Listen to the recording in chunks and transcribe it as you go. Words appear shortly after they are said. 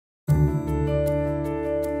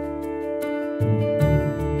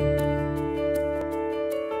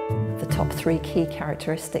three key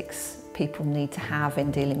characteristics people need to have in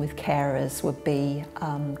dealing with carers would be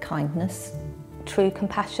kindness, true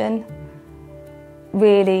compassion,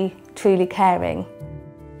 really, truly caring.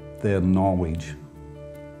 Their knowledge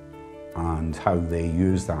and how they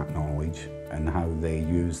use that knowledge and how they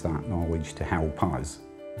use that knowledge to help us.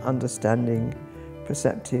 Understanding,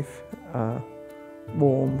 perceptive,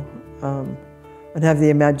 warm, and have the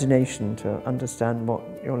imagination to understand what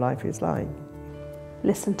your life is like.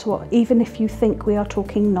 Listen to what, even if you think we are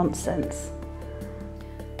talking nonsense.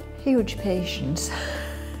 Huge patience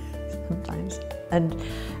sometimes, and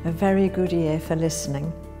a very good ear for listening.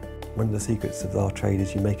 One of the secrets of our trade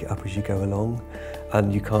is you make it up as you go along,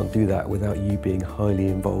 and you can't do that without you being highly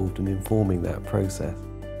involved in informing that process.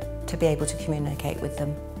 To be able to communicate with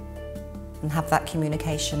them and have that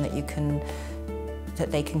communication that that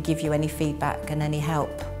they can give you any feedback and any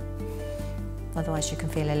help. Otherwise you can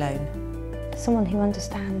feel alone. Someone who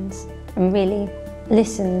understands and really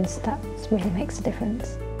listens, that really makes a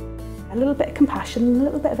difference. A little bit of compassion, a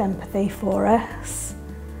little bit of empathy for us,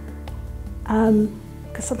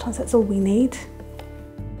 because sometimes that's all we need.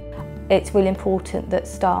 It's really important that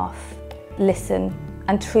staff listen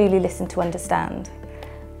and truly listen to understand,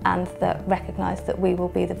 and that recognise that we will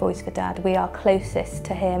be the voice for Dad. We are closest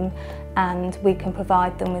to him and we can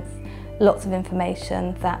provide them with lots of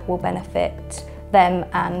information that will benefit them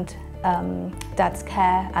and Dad's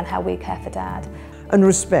care and how we care for Dad. And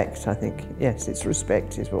respect, I think. Yes, it's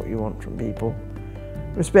respect is what you want from people.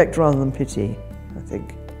 Respect rather than pity, I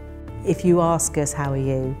think. If you ask us, how are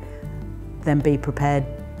you, then be prepared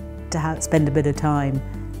to spend a bit of time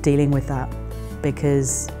dealing with that,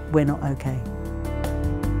 because we're not okay.